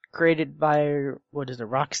created by, what is it,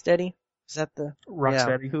 Rocksteady? Is that the...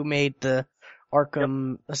 Rocksteady. Yeah, who made the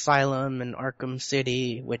Arkham Asylum and Arkham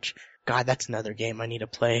City, which, God, that's another game I need to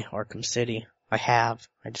play, Arkham City. I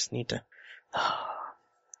just need to...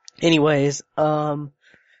 Anyways,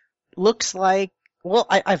 looks like... Well,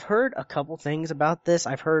 I've heard a couple things about this.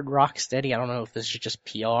 I've heard Rocksteady, I don't know if this is just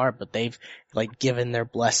PR, but they've, given their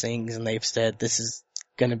blessings and they've said this is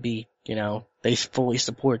gonna be, they fully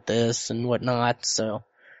support this and whatnot, so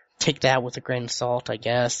take that with a grain of salt, I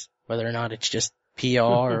guess, whether or not it's just PR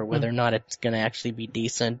or whether or not it's gonna actually be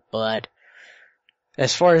decent, but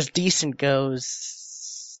as far as decent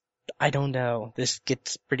goes, I don't know. This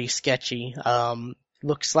gets pretty sketchy.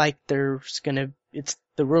 Looks like the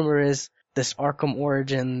rumor is this Arkham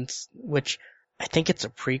Origins, which I think it's a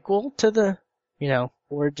prequel to the,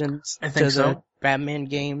 Origins I think to so. the Batman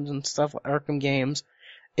games and stuff, Arkham games,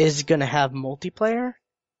 is gonna have multiplayer.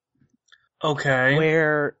 Okay.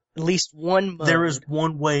 Where at least one mode... There is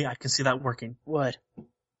one way I can see that working. What?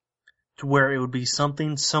 To where it would be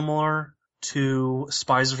something similar to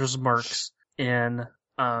Spies vs. Mercs in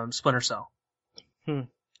Splinter Cell.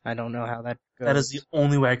 I don't know how that goes. That is the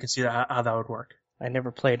only way I can see how that would work. I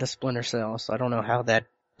never played a Splinter Cell, so I don't know how that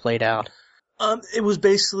played out. It was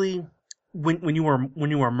basically when you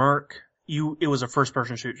were Merc, it was a first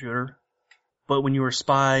person shooter. But when you were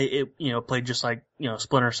Spy, it played just like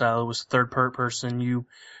Splinter Cell. It was third person. You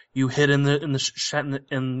hid in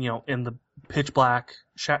the pitch black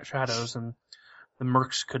shadows, and the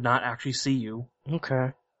Mercs could not actually see you.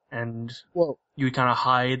 Okay. And you would kind of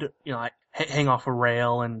hide, like hang off a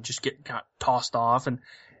rail and just get kind of tossed off, and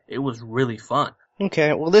it was really fun.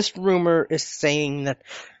 Okay, well this rumor is saying that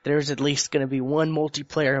there's at least going to be one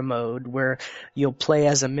multiplayer mode where you'll play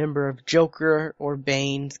as a member of Joker or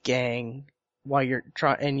Bane's gang while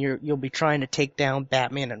you'll be trying to take down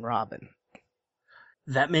Batman and Robin.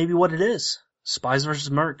 That may be what it is. Spies versus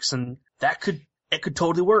Mercs, and it could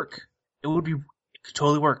totally work. It could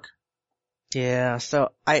totally work. Yeah,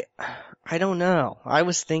 so I don't know. I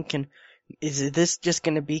was thinking, is this just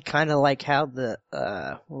going to be kind of like how the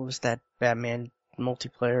what was that Batman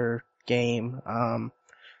multiplayer game,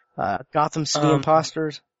 Gotham City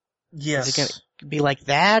Imposters? Yes. Is it going to be like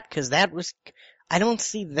that? Cause I don't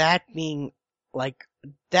see that being like,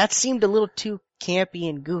 that seemed a little too campy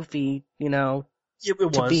and goofy, to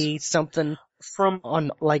be something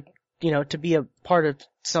to be a part of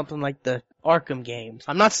something like the Arkham games.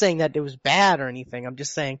 I'm not saying that it was bad or anything. I'm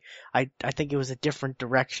just saying I think it was a different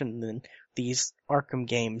direction than these Arkham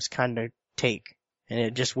games kind of take, and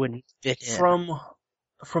it just wouldn't fit in.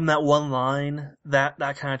 From that one line, that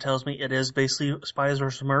kind of tells me it is basically Spies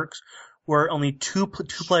vs. Mercs, where only two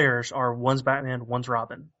players are, one's Batman, one's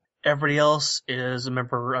Robin. Everybody else is a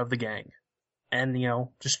member of the gang, and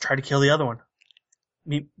just try to kill the other one.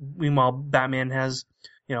 Meanwhile, Batman has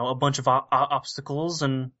a bunch of obstacles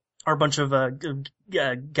or a bunch of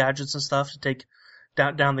gadgets and stuff to take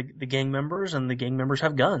down the gang members, and the gang members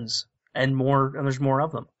have guns and there's more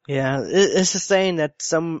of them. Yeah, it's just saying that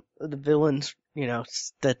some of the villains,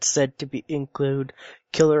 that's said to include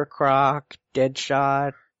Killer Croc,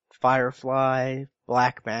 Deadshot, Firefly,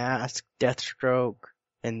 Black Mask, Deathstroke,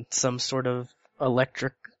 and some sort of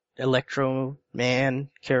Electro Man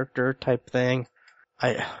character type thing.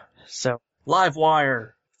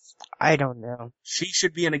 Livewire. I don't know. She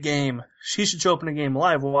should be in a game. She should show up in a game.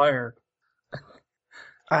 Livewire.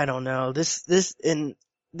 I don't know.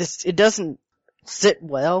 It doesn't sit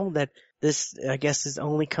well that this, I guess, is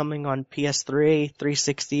only coming on PS3,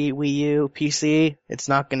 360, Wii U, PC. It's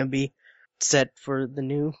not going to be set for the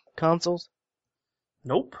new consoles.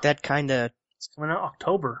 Nope. That kinda... It's coming out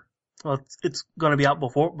October. Well, it's going to be out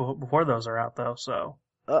before those are out, though, so...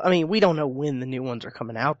 we don't know when the new ones are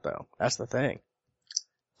coming out, though. That's the thing.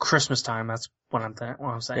 Christmas time, that's what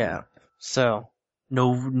I'm saying. Yeah. So...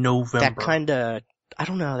 November. That kinda... I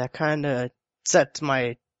don't know, that kinda sets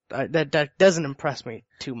my... that doesn't impress me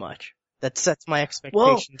too much. That sets my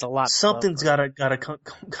expectations a lot. Something's gotta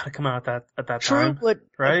come out at that True, time. but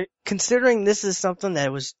right? Considering this is something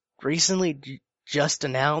that was recently just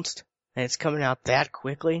announced, and it's coming out that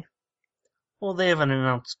quickly. Well, they haven't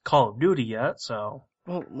announced Call of Duty yet, so.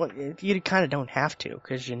 Well, you kind of don't have to,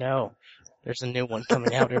 because there's a new one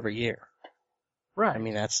coming out every year. Right.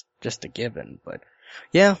 That's just a given, but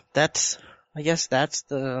yeah, that's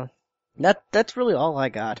really all I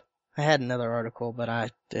got. I had another article, but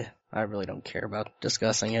I really don't care about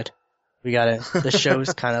discussing it. The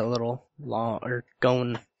show's kind of a little long, or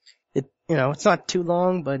going, it's not too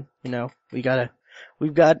long, but, we got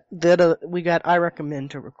I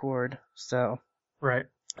recommend to record, so. Right.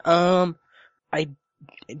 I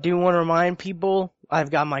do want to remind people, I've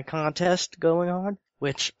got my contest going on,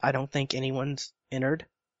 which I don't think anyone's entered.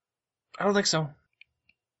 I don't think so.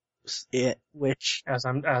 Which. As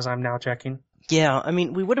I'm now checking. Yeah,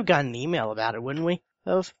 we would have gotten an email about it, wouldn't we?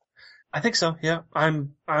 I think so, yeah.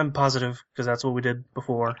 I'm positive, because that's what we did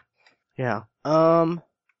before. Yeah. I'm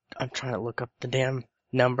trying to look up the damn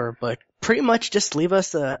number, but pretty much just leave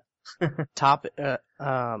us a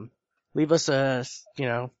leave us a,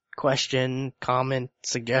 question, comment,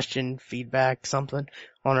 suggestion, feedback, something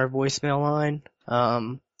on our voicemail line.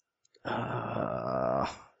 Trying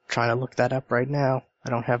to look that up right now. I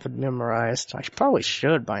don't have it memorized. I probably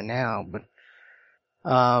should by now, but,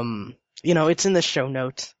 it's in the show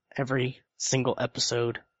notes. Every single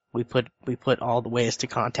episode, we put all the ways to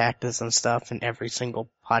contact us and stuff in every single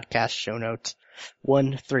podcast show notes.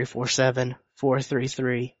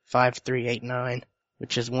 1-347-433-5389,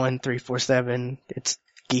 which is 1-347. It's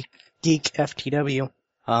GeeksFTW.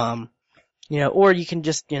 or you can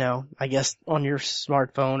just, I guess on your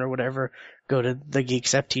smartphone or whatever, go to the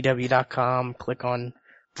GeeksFTW.com, click on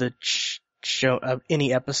the show of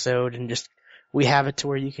any episode, and we have it to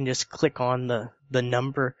where you can just click on the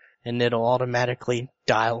number and it'll automatically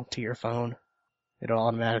dial to your phone. It'll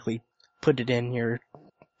automatically put it in your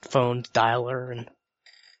phone's dialer, and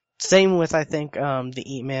same with, I think, the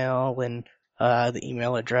email and the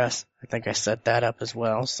email address. I think I set that up as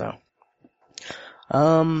well. So,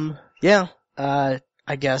 yeah.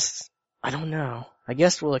 I guess, I don't know. I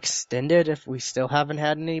guess we'll extend it if we still haven't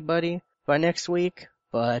had anybody by next week.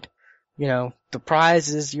 But, the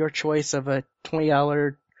prize is your choice of a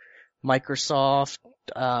 $20 Microsoft,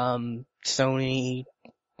 Sony,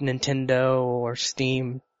 Nintendo, or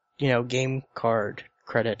Steam, game card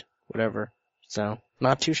credit, whatever. So,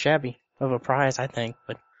 not too shabby of a prize, I think.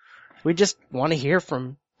 But we just want to hear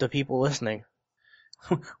from the people listening.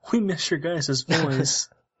 We miss your guys' voice.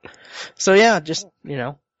 So yeah, just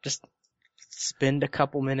spend a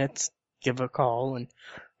couple minutes, give a call, and,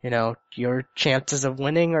 your chances of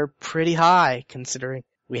winning are pretty high considering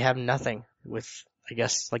we have nothing with, I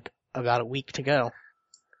guess, like about a week to go.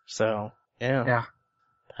 So, yeah. Yeah.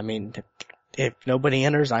 I mean, if nobody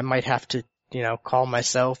enters, I might have to, call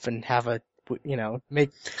myself and have a,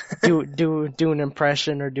 do an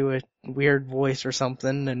impression or do a weird voice or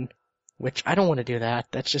something, and, which I don't want to do that.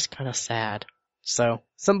 That's just kind of sad. So,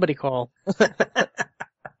 somebody call.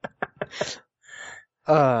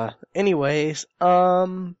 Anyways,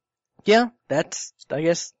 yeah, that's, I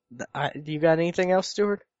guess, do you got anything else,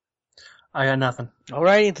 Stuart? I got nothing.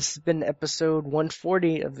 Alrighty, this has been episode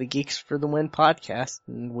 140 of the Geeks for the Win podcast,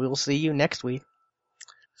 and we'll see you next week.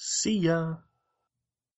 See ya.